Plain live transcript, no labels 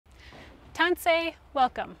Tanse,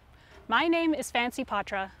 welcome. My name is Fancy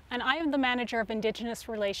Patra, and I am the Manager of Indigenous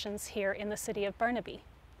Relations here in the city of Burnaby.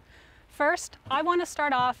 First, I want to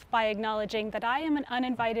start off by acknowledging that I am an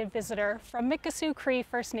uninvited visitor from Mikisew Cree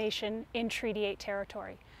First Nation in Treaty 8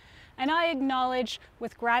 territory. And I acknowledge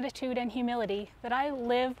with gratitude and humility that I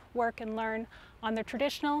live, work, and learn on the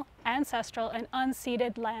traditional, ancestral, and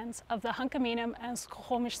unceded lands of the Hunkaminam and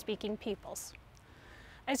Squamish-speaking peoples.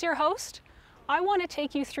 As your host, I want to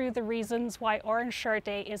take you through the reasons why Orange Shirt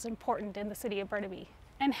Day is important in the city of Burnaby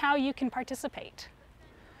and how you can participate.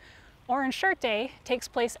 Orange Shirt Day takes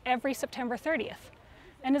place every September 30th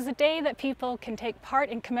and is a day that people can take part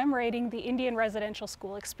in commemorating the Indian residential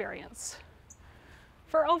school experience.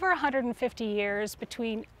 For over 150 years,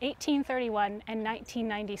 between 1831 and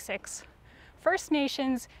 1996, First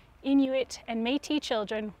Nations, Inuit, and Métis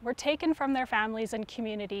children were taken from their families and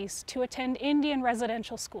communities to attend Indian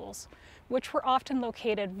residential schools, which were often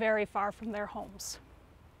located very far from their homes.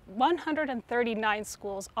 139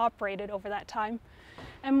 schools operated over that time,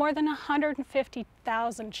 and more than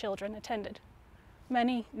 150,000 children attended.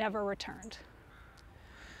 Many never returned.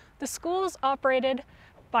 The schools, operated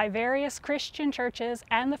by various Christian churches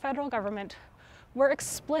and the federal government, were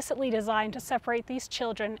explicitly designed to separate these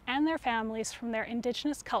children and their families from their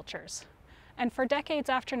Indigenous cultures. And for decades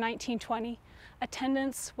after 1920,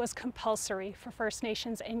 attendance was compulsory for First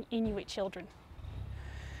Nations and Inuit children.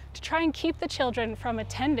 To try and keep the children from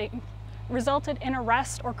attending resulted in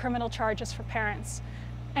arrest or criminal charges for parents,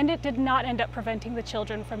 and it did not end up preventing the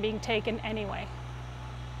children from being taken anyway.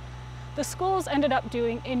 The schools ended up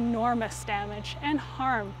doing enormous damage and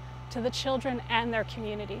harm to the children and their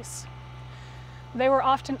communities. They were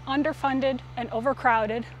often underfunded and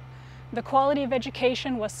overcrowded. The quality of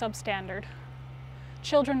education was substandard.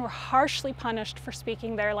 Children were harshly punished for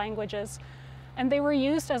speaking their languages, and they were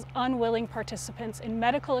used as unwilling participants in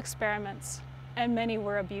medical experiments, and many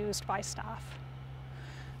were abused by staff.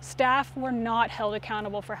 Staff were not held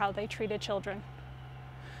accountable for how they treated children.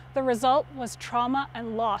 The result was trauma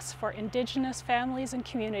and loss for Indigenous families and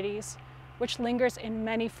communities, which lingers in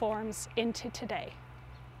many forms into today.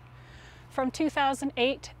 From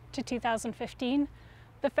 2008 to 2015,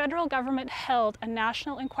 the federal government held a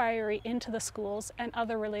national inquiry into the schools and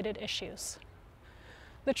other related issues.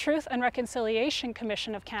 The Truth and Reconciliation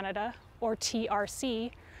Commission of Canada, or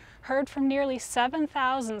TRC, heard from nearly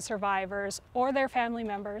 7,000 survivors or their family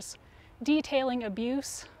members, detailing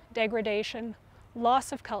abuse, degradation,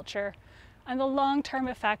 loss of culture, and the long-term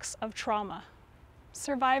effects of trauma.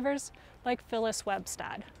 Survivors like Phyllis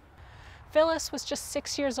Webstad. Phyllis was just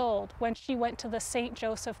 6 years old when she went to the St.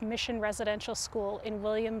 Joseph Mission Residential School in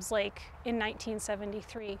Williams Lake in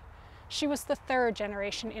 1973. She was the third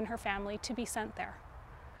generation in her family to be sent there.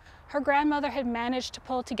 Her grandmother had managed to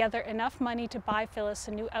pull together enough money to buy Phyllis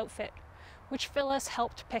a new outfit, which Phyllis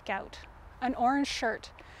helped pick out, an orange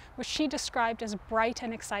shirt, which she described as bright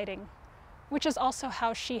and exciting, which is also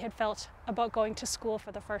how she had felt about going to school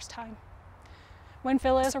for the first time. When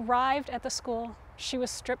Phyllis arrived at the school, she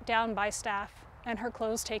was stripped down by staff and her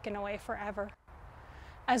clothes taken away forever.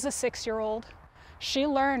 As a 6-year-old, she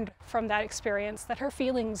learned from that experience that her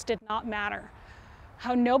feelings did not matter,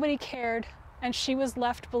 how nobody cared, and she was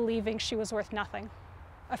left believing she was worth nothing,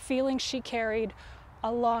 a feeling she carried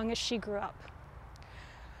along as she grew up.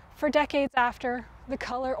 For decades after, the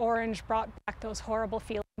color orange brought back those horrible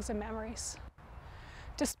feelings and memories.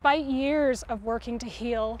 Despite years of working to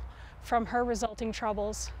heal from her resulting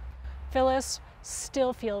troubles, Phyllis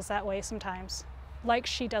still feels that way sometimes, like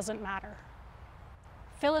she doesn't matter.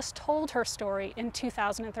 Phyllis told her story in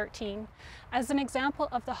 2013 as an example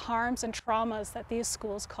of the harms and traumas that these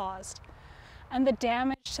schools caused, and the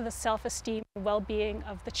damage to the self-esteem and well-being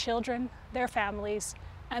of the children, their families,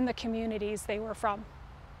 and the communities they were from.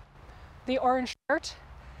 The orange shirt,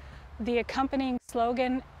 the accompanying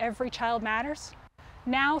slogan, "Every Child Matters,"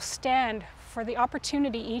 now stand for the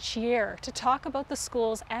opportunity each year to talk about the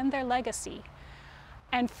schools and their legacy,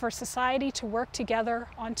 and for society to work together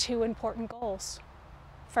on two important goals.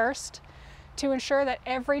 First, to ensure that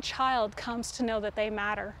every child comes to know that they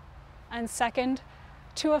matter, and second,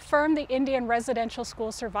 to affirm the Indian residential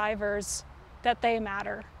school survivors that they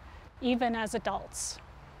matter, even as adults.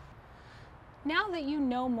 Now that you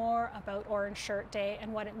know more about Orange Shirt Day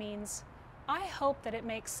and what it means, I hope that it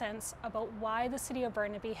makes sense about why the City of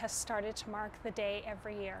Burnaby has started to mark the day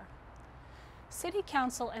every year. City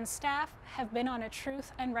Council and staff have been on a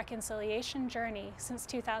truth and reconciliation journey since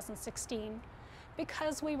 2016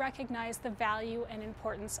 because we recognize the value and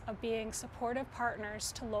importance of being supportive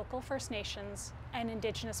partners to local First Nations and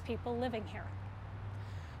Indigenous people living here.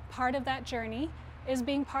 Part of that journey is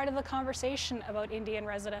being part of the conversation about Indian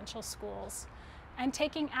residential schools and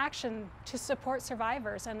taking action to support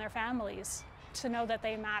survivors and their families to know that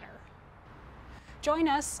they matter. Join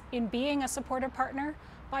us in being a supportive partner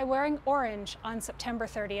by wearing orange on September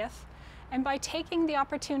 30th and by taking the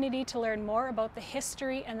opportunity to learn more about the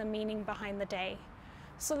history and the meaning behind the day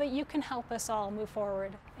so that you can help us all move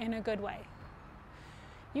forward in a good way.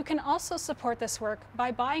 You can also support this work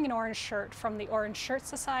by buying an orange shirt from the Orange Shirt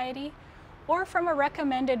Society or from a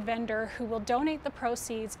recommended vendor who will donate the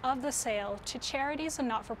proceeds of the sale to charities and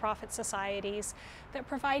not-for-profit societies that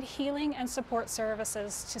provide healing and support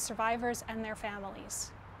services to survivors and their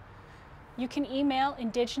families. You can email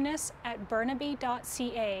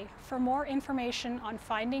indigenous@burnaby.ca for more information on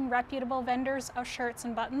finding reputable vendors of shirts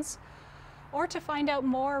and buttons, or to find out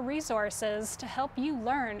more resources to help you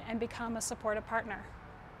learn and become a supportive partner.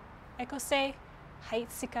 Ekose,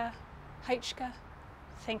 Haitsika, Haitchka,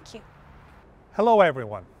 thank you. Hello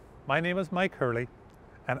everyone, my name is Mike Hurley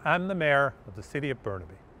and I'm the Mayor of the City of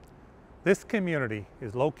Burnaby. This community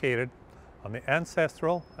is located on the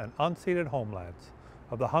ancestral and unceded homelands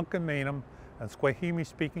of the Hunkaminam and Squamish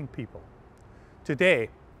speaking people. Today,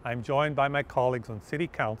 I'm joined by my colleagues on City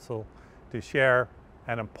Council to share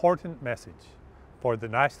an important message for the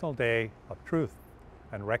National Day of Truth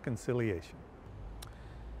and Reconciliation.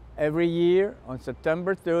 Every year on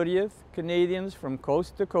September 30th, Canadians from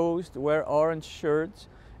coast to coast wear orange shirts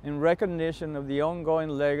in recognition of the ongoing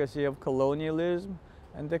legacy of colonialism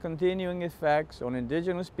and the continuing effects on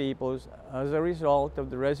Indigenous peoples as a result of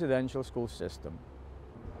the residential school system.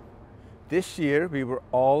 This year, we were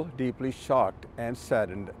all deeply shocked and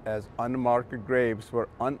saddened as unmarked graves were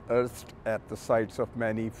unearthed at the sites of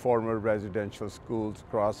many former residential schools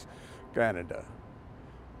across Canada.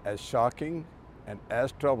 As shocking and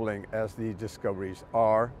as troubling as these discoveries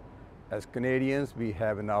are, as Canadians, we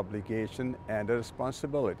have an obligation and a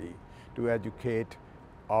responsibility to educate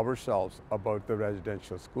ourselves about the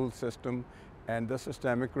residential school system and the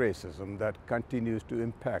systemic racism that continues to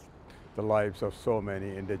impact the lives of so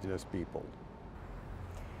many Indigenous people.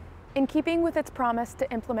 In keeping with its promise to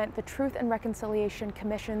implement the Truth and Reconciliation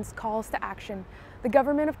Commission's calls to action, the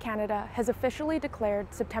Government of Canada has officially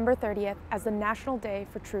declared September 30th as the National Day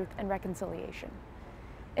for Truth and Reconciliation.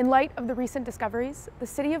 In light of the recent discoveries, the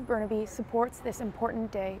City of Burnaby supports this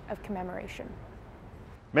important day of commemoration.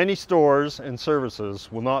 Many stores and services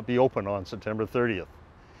will not be open on September 30th.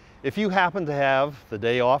 If you happen to have the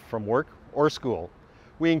day off from work or school,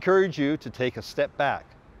 we encourage you to take a step back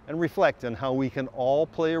and reflect on how we can all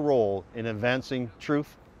play a role in advancing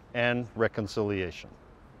truth and reconciliation.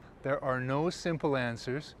 There are no simple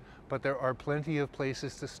answers, but there are plenty of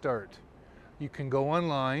places to start. You can go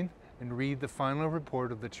online and read the final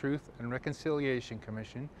report of the Truth and Reconciliation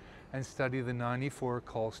Commission and study the 94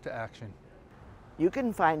 calls to action. You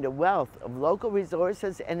can find a wealth of local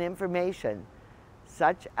resources and information,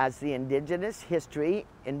 such as the Indigenous History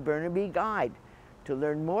in Burnaby Guide, to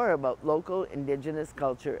learn more about local Indigenous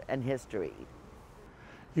culture and history.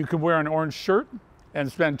 You can wear an orange shirt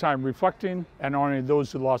and spend time reflecting and honoring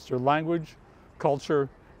those who lost their language, culture,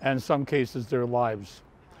 and in some cases their lives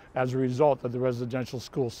as a result of the residential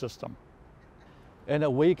school system. And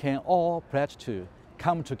we can all pledge to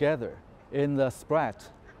come together in the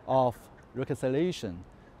spirit of reconciliation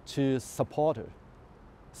to support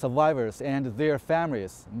survivors and their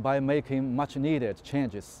families by making much needed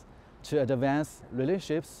changes to advance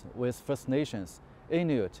relationships with First Nations,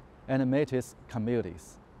 Inuit, and Métis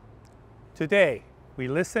communities. Today, we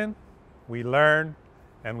listen, we learn,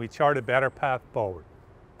 and we chart a better path forward.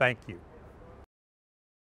 Thank you.